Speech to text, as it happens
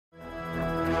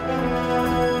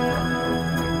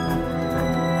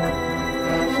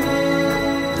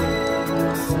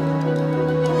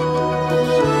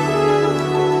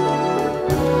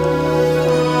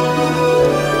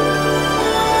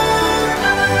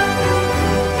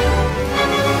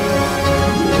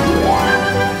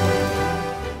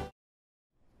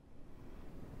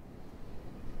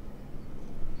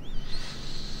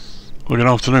Well, good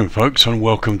afternoon folks, and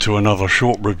welcome to another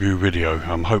short review video.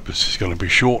 I hope this is going to be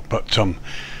short, but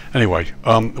anyway,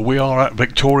 we are at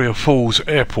Victoria Falls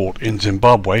Airport in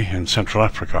Zimbabwe in Central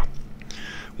Africa.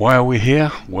 Why are we here?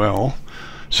 Well,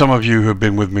 some of you who have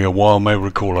been with me a while may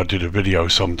recall I did a video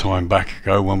some time back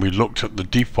ago when we looked at the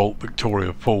default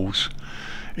Victoria Falls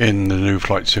in the new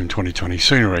Flightsim 2020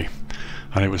 scenery,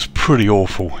 and it was pretty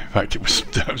awful. In fact, it was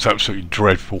absolutely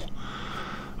dreadful.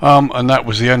 And that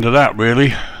was the end of that,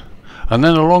 really. And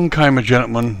then along came a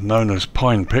gentleman known as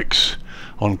Pinepix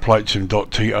on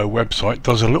Flightsim.to website,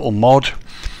 does a little mod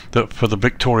that for the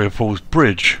Victoria Falls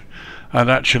Bridge,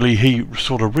 and actually he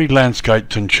sort of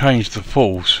re-landscaped and changed the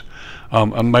falls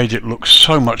and made it look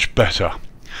so much better.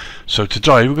 So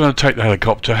today we're going to take the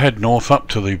helicopter, head north up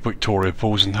to the Victoria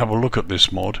Falls and have a look at this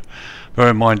mod. Bear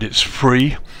in mind it's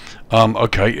free.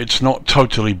 Okay, it's not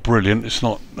totally brilliant, it's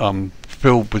not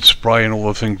filled with spray and all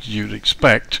the things you'd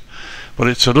expect, but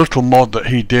it's a little mod that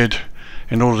he did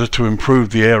in order to improve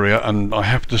the area, and I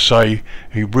have to say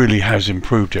he really has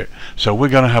improved it. So we're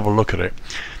going to have a look at it.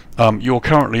 You're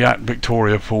currently at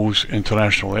Victoria Falls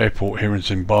International Airport here in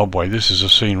Zimbabwe. This is a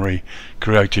scenery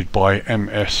created by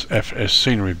Msfs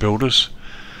Scenery Builders,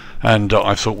 and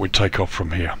I thought we'd take off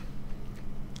from here.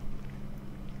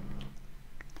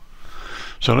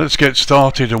 So let's get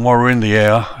started, and while we're in the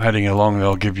air heading along,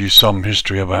 I'll give you some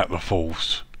history about the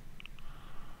falls.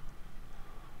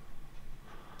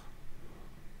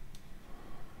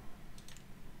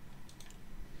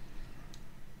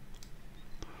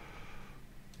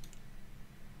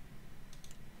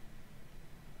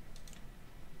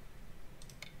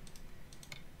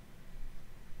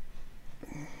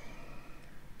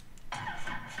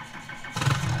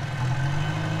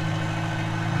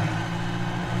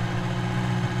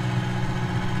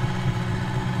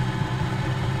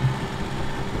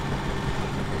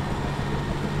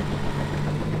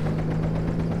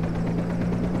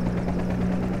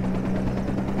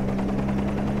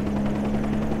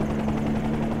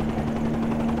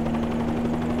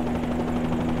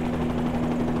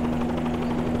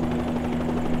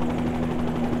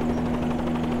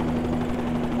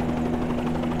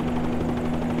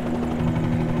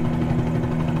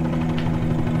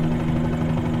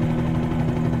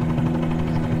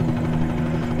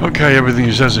 Okay, everything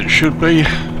is as it should be,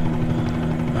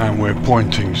 and we're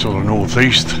pointing sort of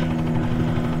northeast.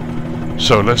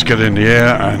 So let's get in the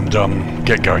air and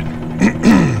get going.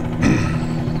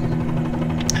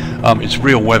 It's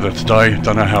real weather today.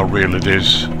 Don't know how real it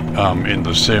is in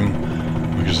the sim,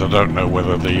 because I don't know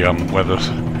whether the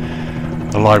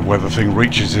live weather thing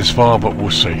reaches this far, but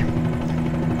we'll see.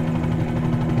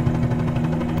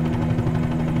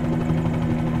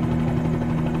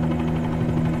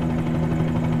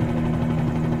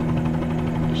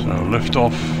 So lift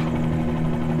off.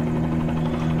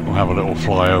 We'll have a little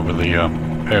fly over the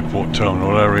airport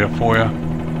terminal area for you,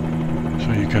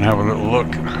 so you can have a little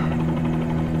look.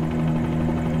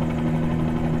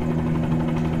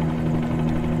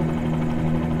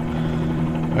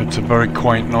 It's a very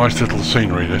quaint, nice little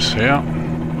scenery this here.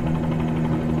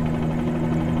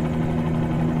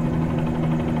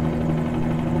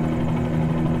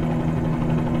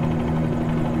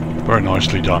 Very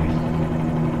nicely done.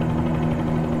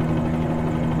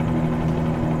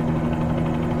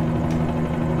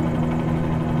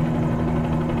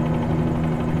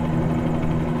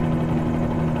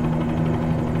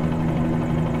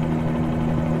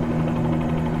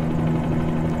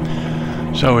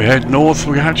 So we head north.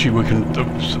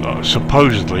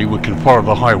 Supposedly we can follow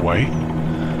the highway,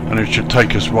 and it should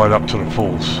take us right up to the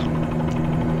falls.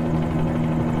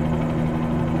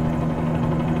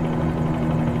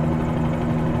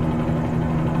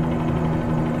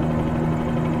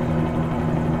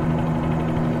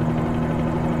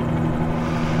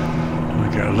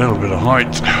 We get a little bit of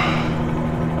height.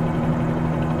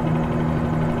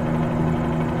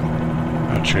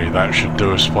 Actually, that should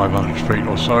do us 500 feet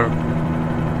or so.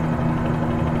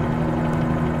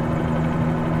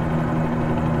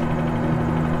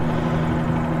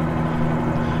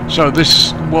 So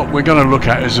this, what we're going to look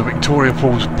at is a Victoria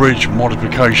Falls Bridge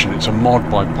modification. It's a mod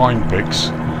by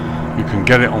Pinepix. You can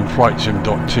get it on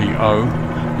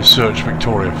Flightsim.to. You search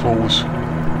Victoria Falls.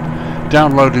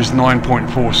 Download is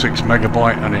 9.46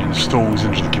 megabyte, and it installs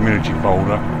into the community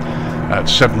folder at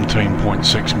 17.6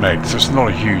 megs. It's not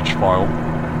a huge file,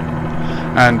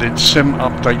 and it's Sim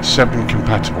Update 7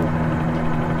 compatible.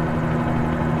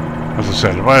 As I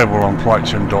said, available on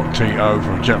Flightsim.to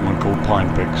from a gentleman called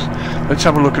Pinepix. Let's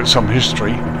have a look at some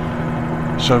history.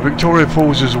 So Victoria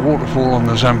Falls is a waterfall on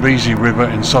the Zambezi River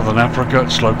in southern Africa.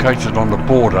 It's located on the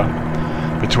border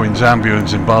between Zambia and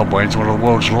Zimbabwe. It's one of the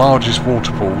world's largest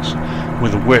waterfalls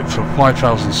with a width of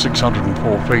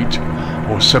 5,604 feet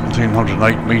or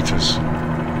 1,708 metres.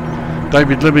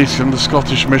 David Livingstone, the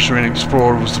Scottish missionary and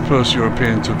explorer, was the first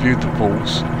European to view the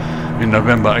falls in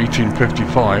November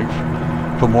 1855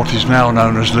 from what is now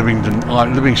known as Livingston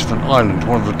Island,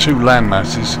 one of the two land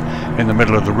masses in the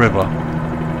middle of the river,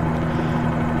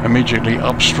 immediately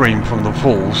upstream from the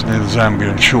falls near the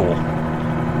Zambian shore.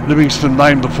 Livingstone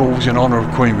named the falls in honour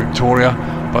of Queen Victoria,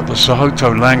 but the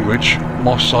Sohoto language,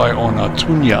 Mosai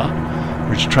Onatunya,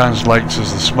 which translates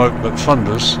as the smoke that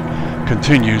thunders,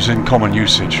 continues in common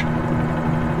usage.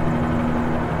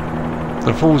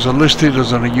 The falls are listed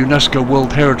as a UNESCO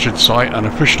World Heritage Site, and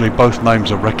officially both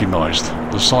names are recognised.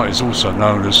 The site is also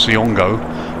known as Siongo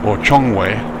or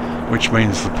Chongwe, which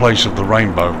means the place of the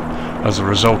rainbow, as a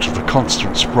result of the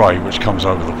constant spray which comes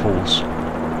over the falls.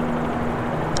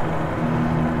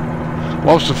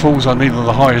 Whilst the falls are neither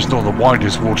the highest nor the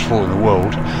widest waterfall in the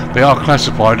world, they are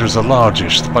classified as the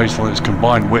largest based on its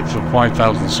combined width of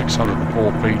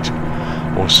 5,604 feet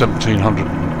or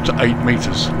 1,708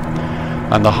 metres,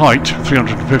 and the height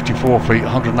 354 feet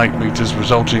 108 metres,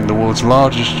 resulting in the world's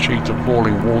largest sheet of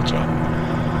falling water.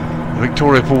 The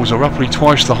Victoria Falls are roughly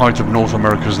twice the height of North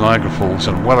America's Niagara Falls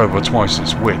and well over twice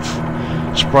its width.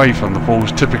 Spray from the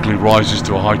falls typically rises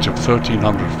to a height of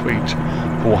 1,300 feet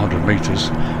 400 metres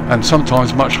and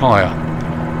sometimes much higher,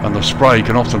 and the spray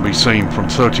can often be seen from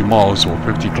 30 miles or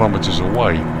 50 kilometres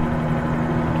away.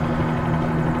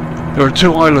 There are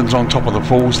two islands on top of the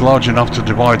falls large enough to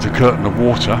divide the curtain of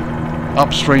water.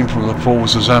 Upstream from the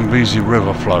falls the Zambezi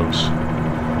River flows.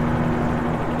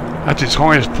 At its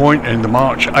highest point in the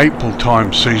March-April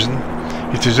time season,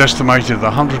 it is estimated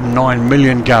that 109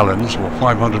 million gallons or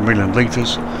 500 million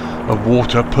litres of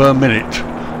water per minute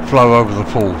flow over the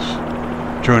falls.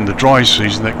 During the dry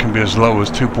season it can be as low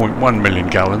as 2.1 million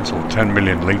gallons or 10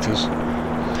 million litres.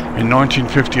 In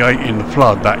 1958, in the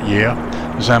flood that year,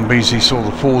 Zambezi saw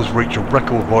the falls reach a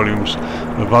record volumes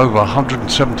of over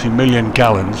 170 million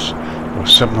gallons or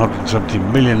 770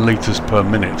 million litres per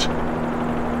minute.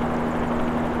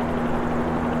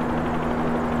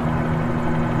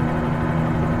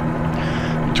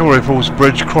 Victoria Falls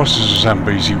Bridge crosses the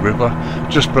Zambezi River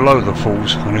just below the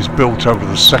falls and is built over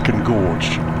the second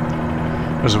gorge.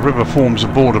 As the river forms a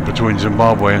border between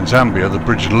Zimbabwe and Zambia, the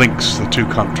bridge links the two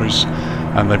countries,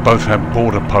 and they both have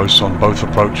border posts on both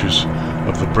approaches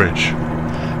of the bridge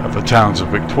at the towns of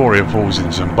Victoria Falls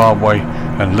in Zimbabwe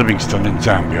and Livingstone in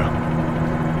Zambia.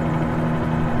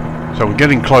 So we're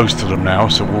getting close to them now,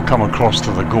 so we'll come across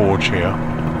to the gorge here.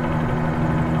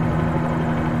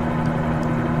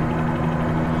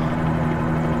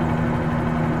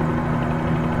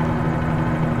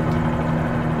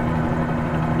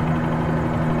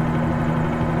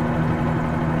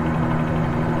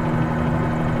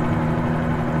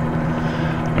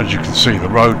 As you can see, the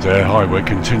road there, highway,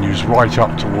 continues right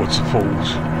up towards the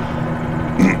falls.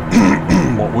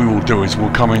 What we will do is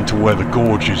we'll come into where the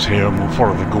gorge is here and we'll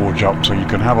follow the gorge up so you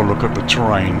can have a look at the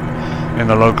terrain in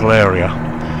the local area,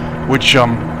 which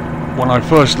when I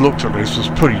first looked at this was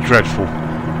pretty dreadful,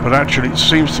 but actually it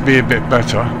seems to be a bit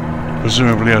better,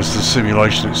 presumably as the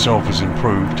simulation itself has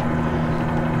improved.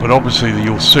 But obviously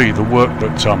you'll see the work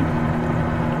that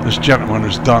this gentleman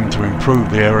has done to improve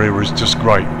the area is just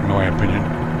great, in my opinion.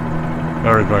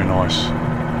 Very, very nice.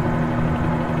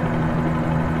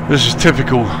 This is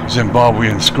typical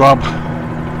Zimbabwean scrub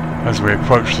as we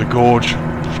approach the gorge.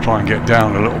 Just try and get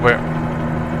down a little bit.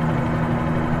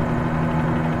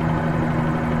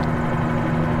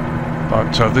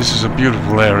 But this is a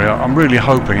beautiful area. I'm really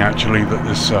hoping actually that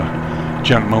this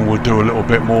gentleman will do a little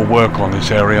bit more work on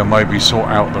this area, maybe sort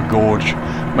out the gorge,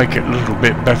 make it a little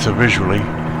bit better visually,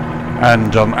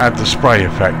 and add the spray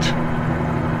effect.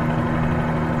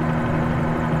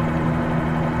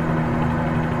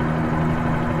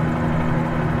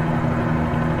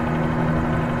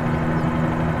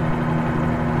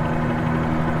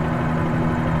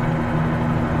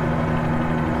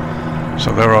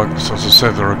 So there are, as I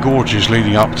said, there are gorges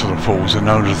leading up to the falls. They're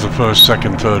known as the first,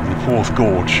 second, third and fourth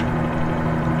gorge.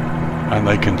 And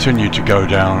they continue to go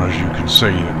down, as you can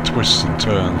see. It twists and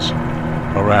turns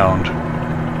around.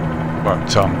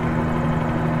 But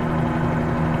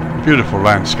beautiful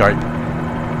landscape.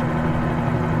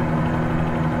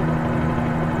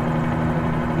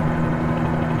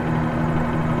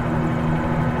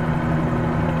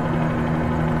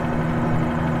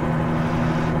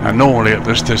 And normally at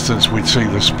this distance we'd see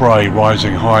the spray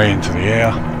rising high into the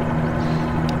air.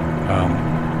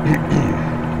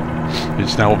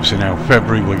 It's now obviously now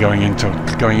February. We're going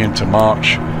into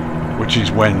March, which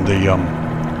is when the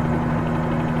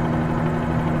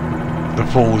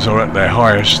the falls are at their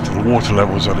highest, the water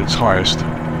level's at its highest,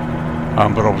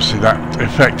 but obviously that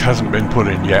effect hasn't been put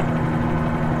in yet.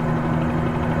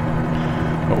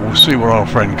 But we'll see what our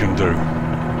friend can do.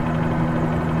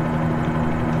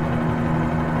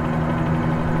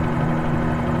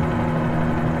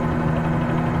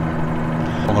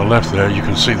 On the left there you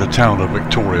can see the town of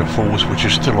Victoria Falls, which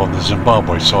is still on the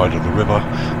Zimbabwe side of the river,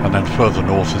 and then further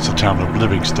north is the town of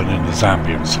Livingstone in the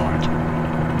Zambian side.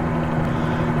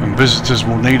 And visitors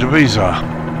will need a visa,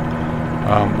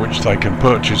 which they can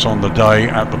purchase on the day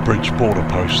at the bridge border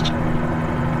post.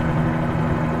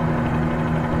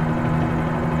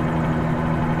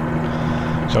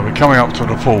 So we're coming up to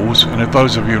the falls, and if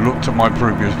those of you looked at my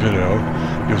previous video,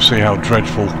 you'll see how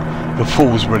dreadful the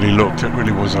falls really looked. It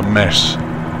really was a mess,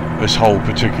 this whole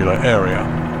particular area.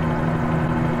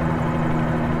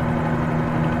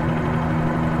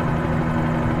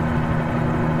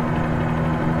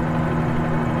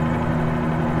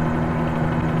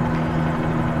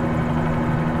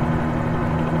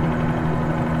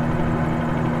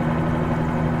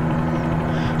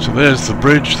 So there's the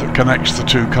bridge that connects the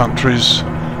two countries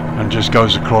and just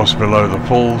goes across below the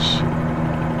falls.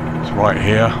 It's right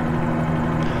here,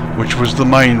 which was the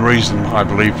main reason, I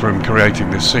believe, for him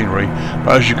creating this scenery.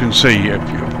 But as you can see,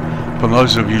 for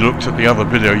those of you who looked at the other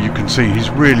video, you can see he's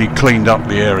really cleaned up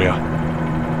the area.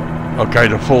 Okay,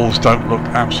 the falls don't look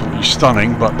absolutely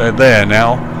stunning, but they're there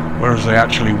now, whereas they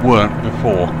actually weren't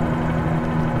before.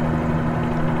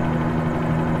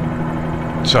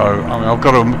 So I mean, I've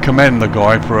got to commend the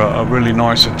guy for a really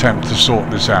nice attempt to sort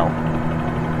this out.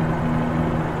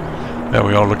 There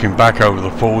we are, looking back over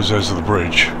the falls. There's the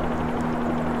bridge.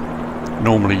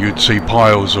 Normally you'd see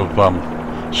piles of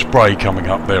spray coming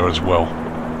up there as well.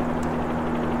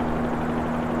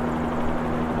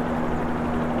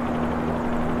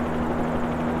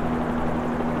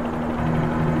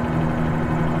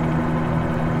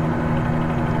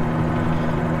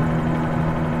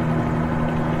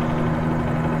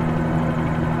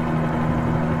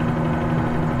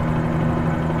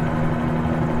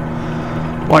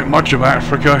 Like much of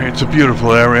Africa, it's a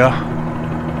beautiful area,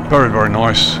 very, very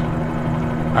nice,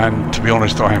 and to be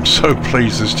honest, I am so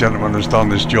pleased this gentleman has done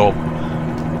this job.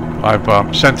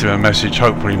 I've sent him a message,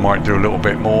 hopefully he might do a little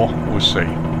bit more, we'll see.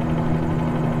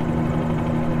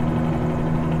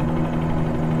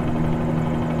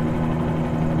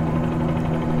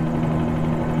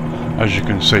 As you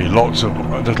can see, lots of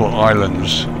little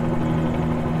islands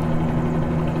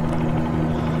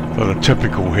that are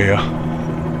typical here.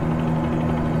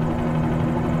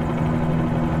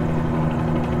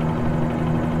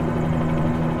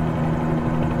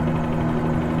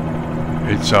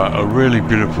 It's a really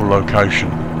beautiful location,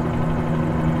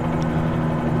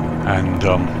 and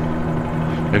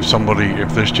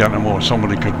if this gentleman or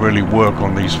somebody could really work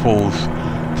on these falls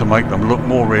to make them look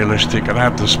more realistic and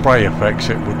have the spray effects,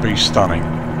 it would be stunning.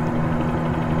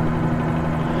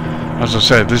 As I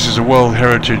said, this is a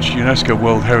UNESCO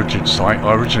World Heritage Site.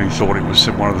 I originally thought it was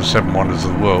one of the 7 wonders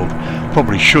of the world.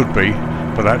 Probably should be,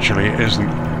 but actually it isn't.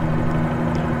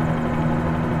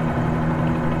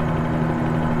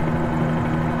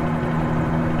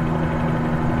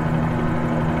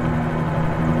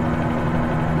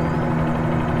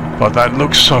 But that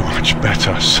looks so much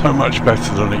better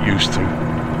than it used to.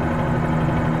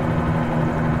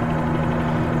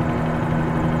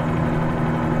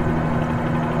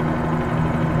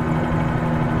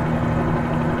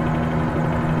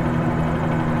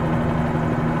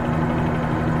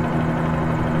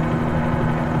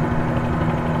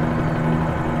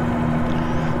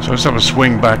 So let's have a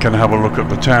swing back and have a look at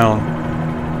the town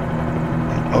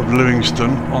of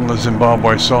Livingstone on the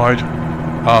Zimbabwe side.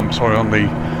 Sorry, on the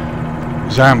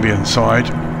Zambian side.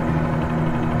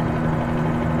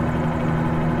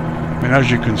 I mean, as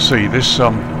you can see, this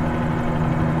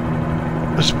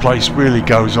place really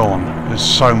goes on. There's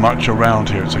so much around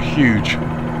here. It's a huge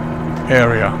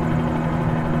area.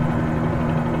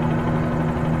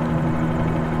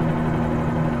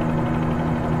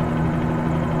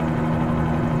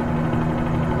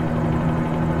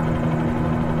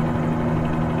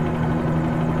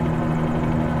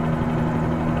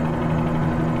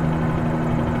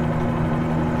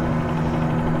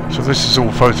 So this is all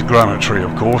photogrammetry,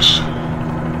 of course.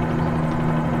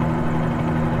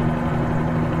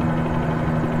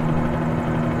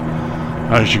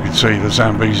 As you can see, the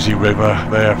Zambezi River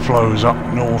there flows up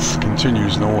north,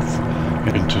 continues north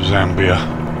into Zambia.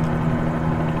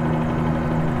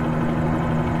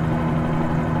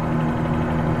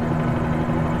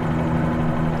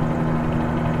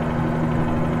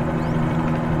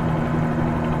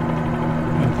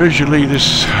 And visually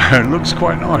this looks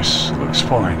quite nice, looks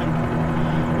fine.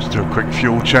 do a quick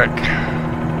fuel check.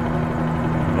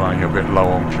 Running a bit low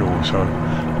on fuel, so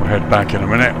we'll head back in a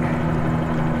minute.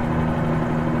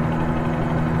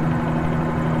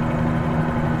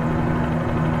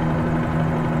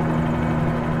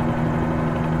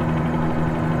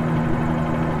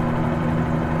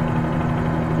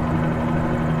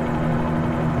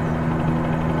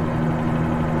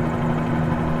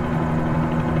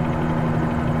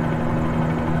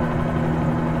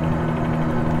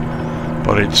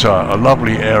 But it's a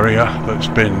lovely area that's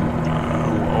been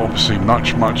obviously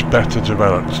much better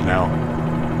developed now,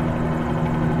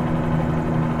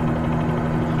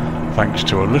 thanks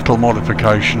to a little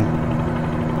modification.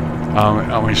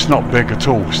 I mean, it's not big at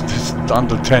all, it's just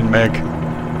under 10 meg,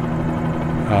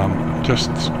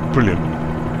 just brilliant.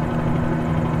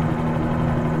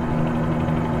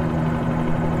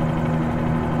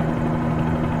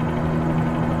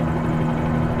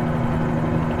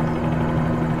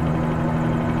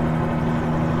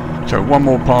 So one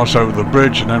more pass over the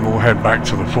bridge and then we'll head back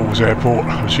to the Falls Airport,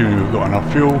 assuming we've got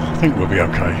enough fuel. I think we'll be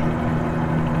okay.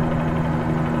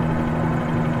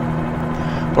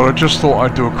 But I just thought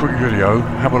I'd do a quick video,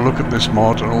 have a look at this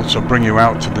mod and also bring you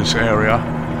out to this area,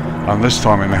 and this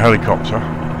time in the helicopter.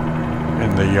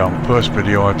 In the first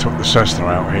video I took the Cessna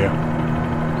out here.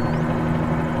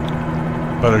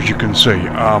 But as you can see,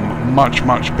 much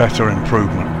better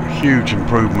improvement, huge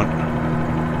improvement.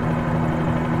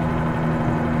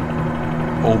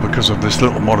 All because of this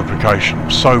little modification.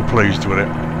 I'm so pleased with it.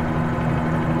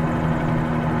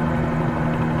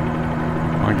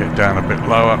 I get down a bit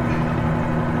lower.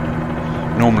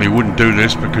 Normally wouldn't do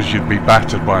this because you'd be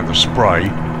battered by the spray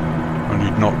and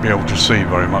you'd not be able to see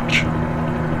very much.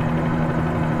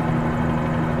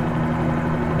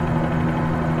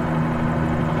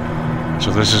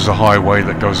 So this is a highway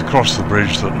that goes across the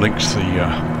bridge that links the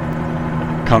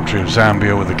country of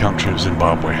Zambia with the country of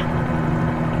Zimbabwe.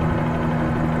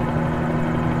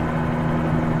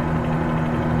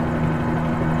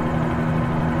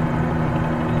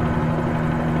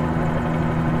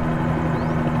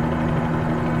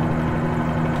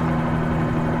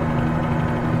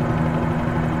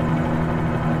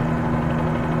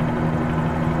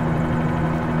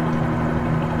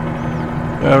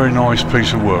 Very nice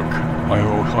piece of work.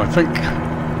 I think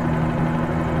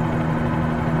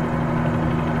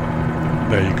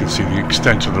there you can see the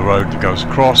extent of the road that goes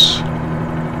across.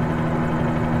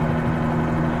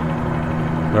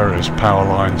 Various power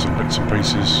lines and bits and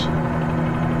pieces.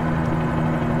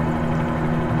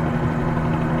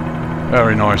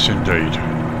 Very nice indeed.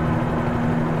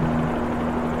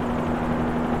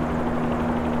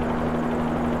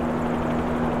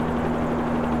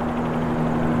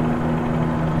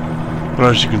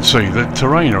 But as you can see, the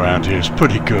terrain around here is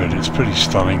pretty good, it's pretty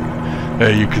stunning.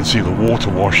 There you can see the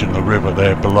water wash in the river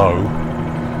there below.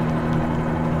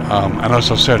 And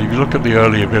as I said, if you look at the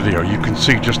earlier video, you can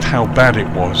see just how bad it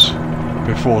was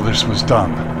before this was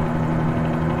done.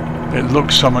 It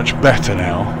looks so much better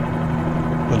now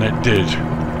than it did.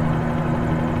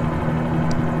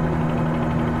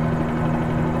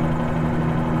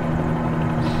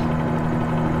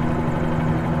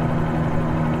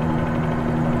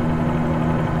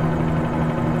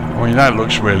 I mean, that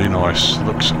looks really nice. It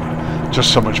looks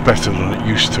just so much better than it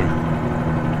used to.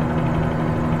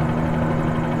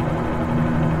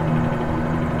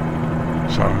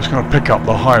 So I'm just going to pick up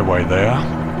the highway there.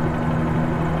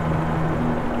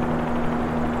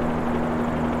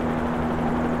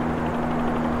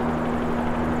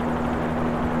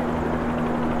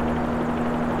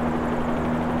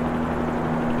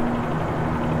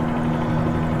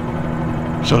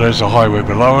 So there's a highway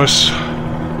below us.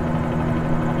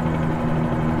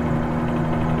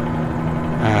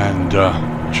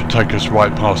 And should take us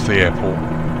right past the airport.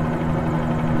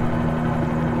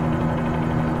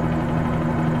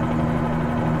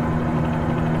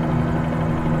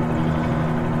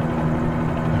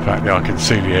 In fact, I can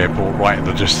see the airport right in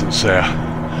the distance there.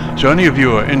 So any of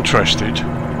you are interested,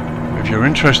 if you're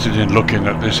interested in looking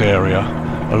at this area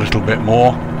a little bit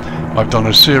more, I've done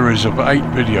a series of 8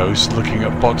 videos looking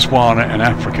at Botswana in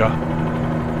Africa.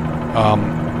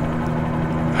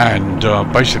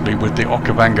 Basically with the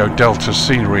Okavango Delta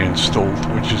scenery installed,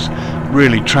 which has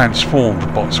really transformed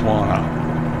Botswana.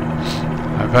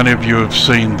 If any of you have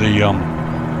seen the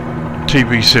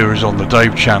TV series on the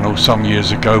Dave channel some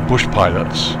years ago, Bush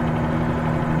Pilots,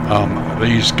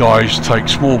 these guys take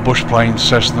small bush planes,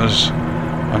 Cessnas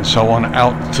and so on,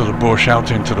 out to the bush,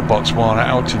 out into the Botswana,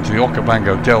 out into the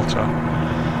Okavango Delta,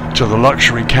 to the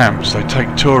luxury camps. They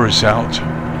take tourists out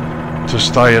to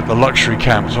stay at the luxury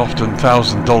camps, often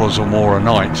 $1,000 or more a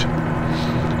night,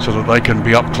 so that they can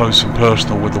be up close and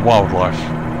personal with the wildlife.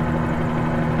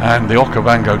 and the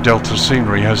Okavango Delta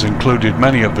scenery has included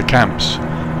many of the camps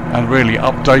and really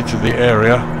updated the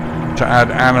area to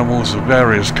add animals of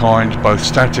various kinds, both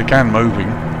static and moving.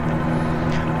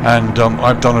 And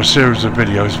I've done a series of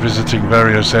videos visiting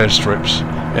various airstrips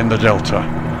in the Delta,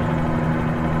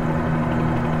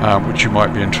 which you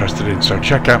might be interested in, so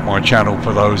check out my channel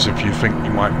for those if you think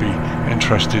you might be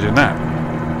interested in that.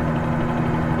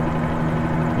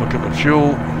 Look at the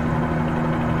fuel.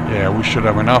 Yeah, we should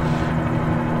have enough.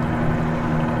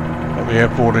 Got the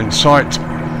airport in sight.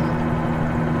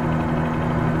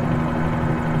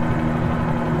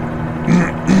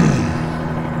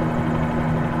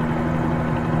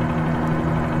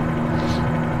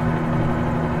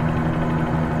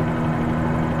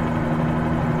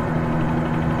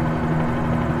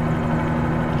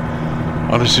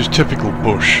 Oh, this is typical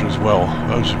bush as well.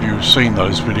 Those of you who've seen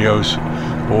those videos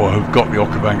or who've got the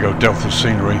Okavango Delta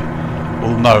scenery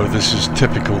will know this is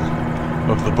typical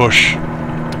of the bush.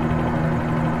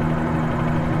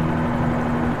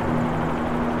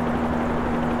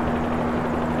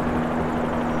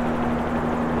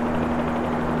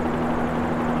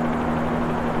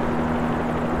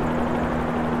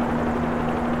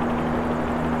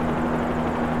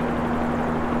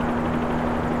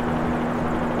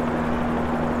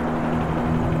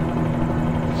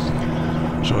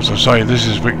 So as I say, this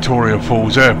is Victoria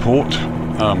Falls Airport,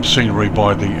 scenery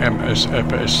by the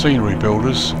Msfs scenery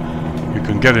builders. You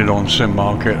can get it on Sim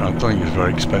Market. I don't think it's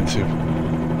very expensive,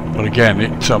 but again,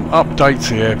 it updates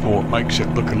the airport, makes it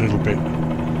look a little bit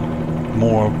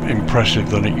more impressive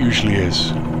than it usually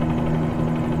is.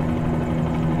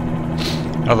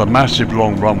 Another massive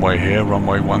long runway here,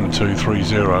 runway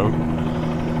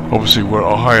 1230. Obviously we're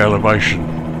at a high elevation,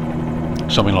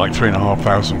 something like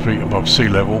 3,500 feet above sea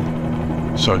level.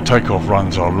 So takeoff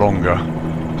runs are longer,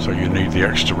 so you need the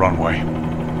extra runway.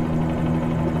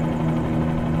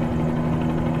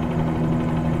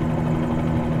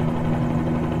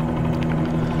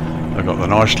 I've got the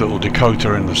nice little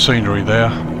Dakota in the scenery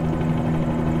there.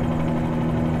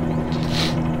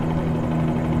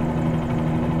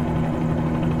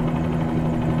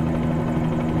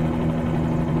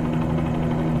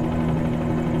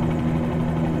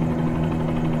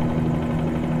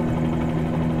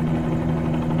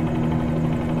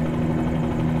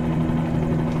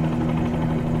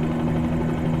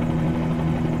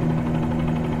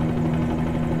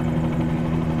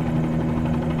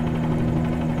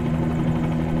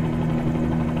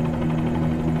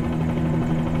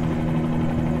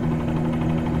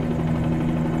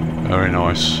 Very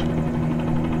nice.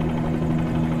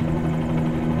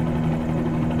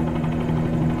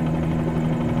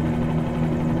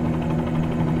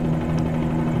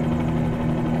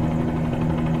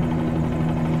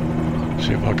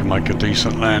 See if I can make a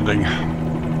decent landing.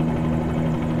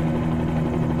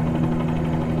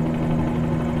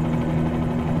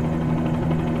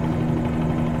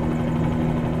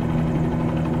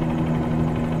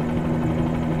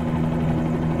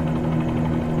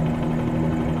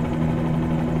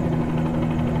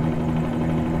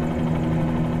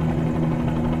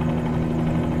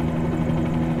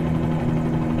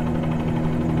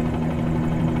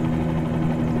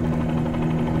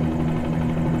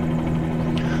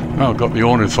 Oh, I've got the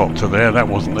ornithopter there. That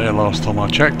wasn't there last time I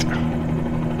checked.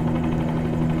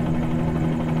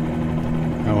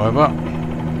 However,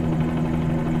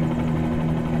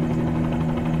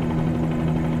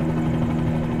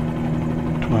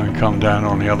 try and come down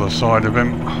on the other side of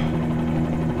him.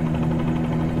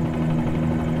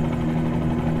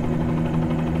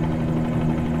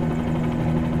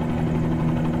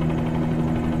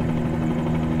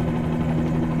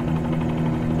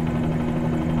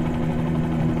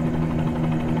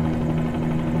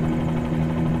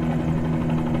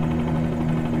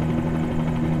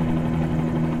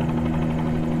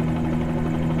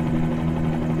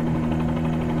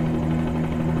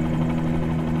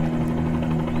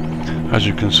 As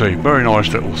you can see, very nice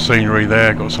little scenery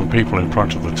there. Got some people in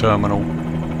front of the terminal.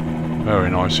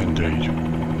 Very nice indeed.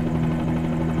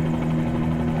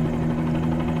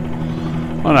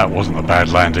 Well, that wasn't a bad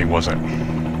landing, was it?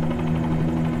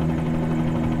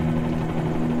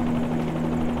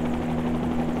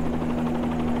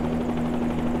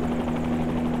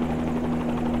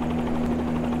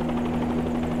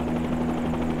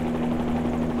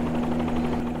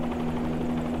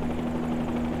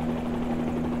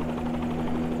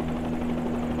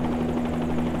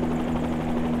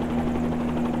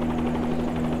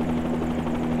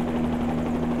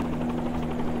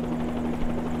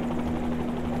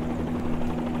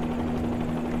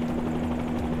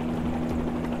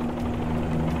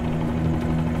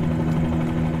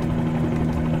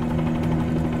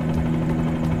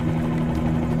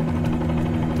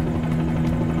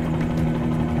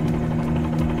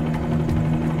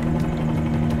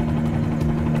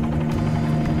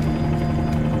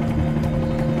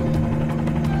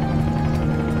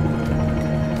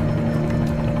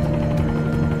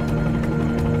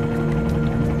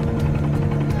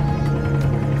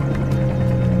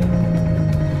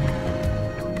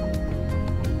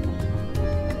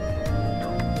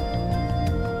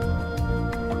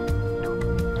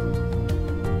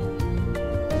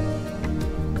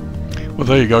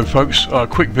 there you go, folks. A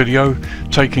quick video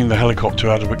taking the helicopter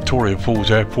out of Victoria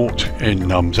Falls Airport in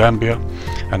Zambia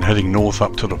and heading north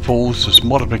up to the falls. This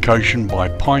modification by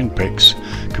Pinepix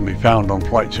can be found on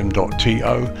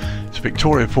Flightsim.to. It's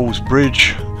Victoria Falls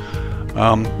Bridge,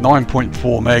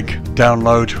 9.4 meg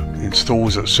download,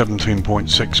 installs at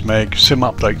 17.6 meg, SIM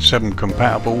update 7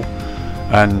 compatible,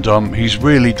 and he's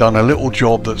really done a little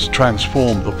job that's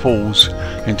transformed the falls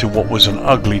into what was an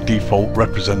ugly default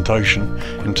representation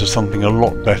into something a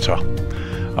lot better.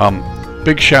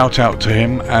 Big shout out to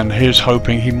him, and here's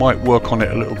hoping he might work on it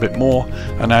a little bit more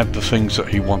and add the things that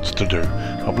he wants to do.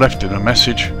 I've left in a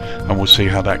message and we'll see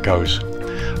how that goes.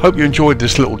 Hope you enjoyed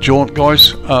this little jaunt,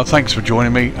 guys. Thanks for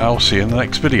joining me. I'll see you in the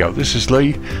next video. This is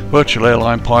Lee, Virtual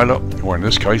Airline Pilot, or in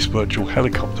this case Virtual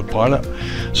Helicopter Pilot,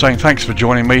 saying thanks for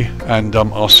joining me, and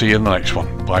I'll see you in the next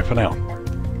one. Bye for now.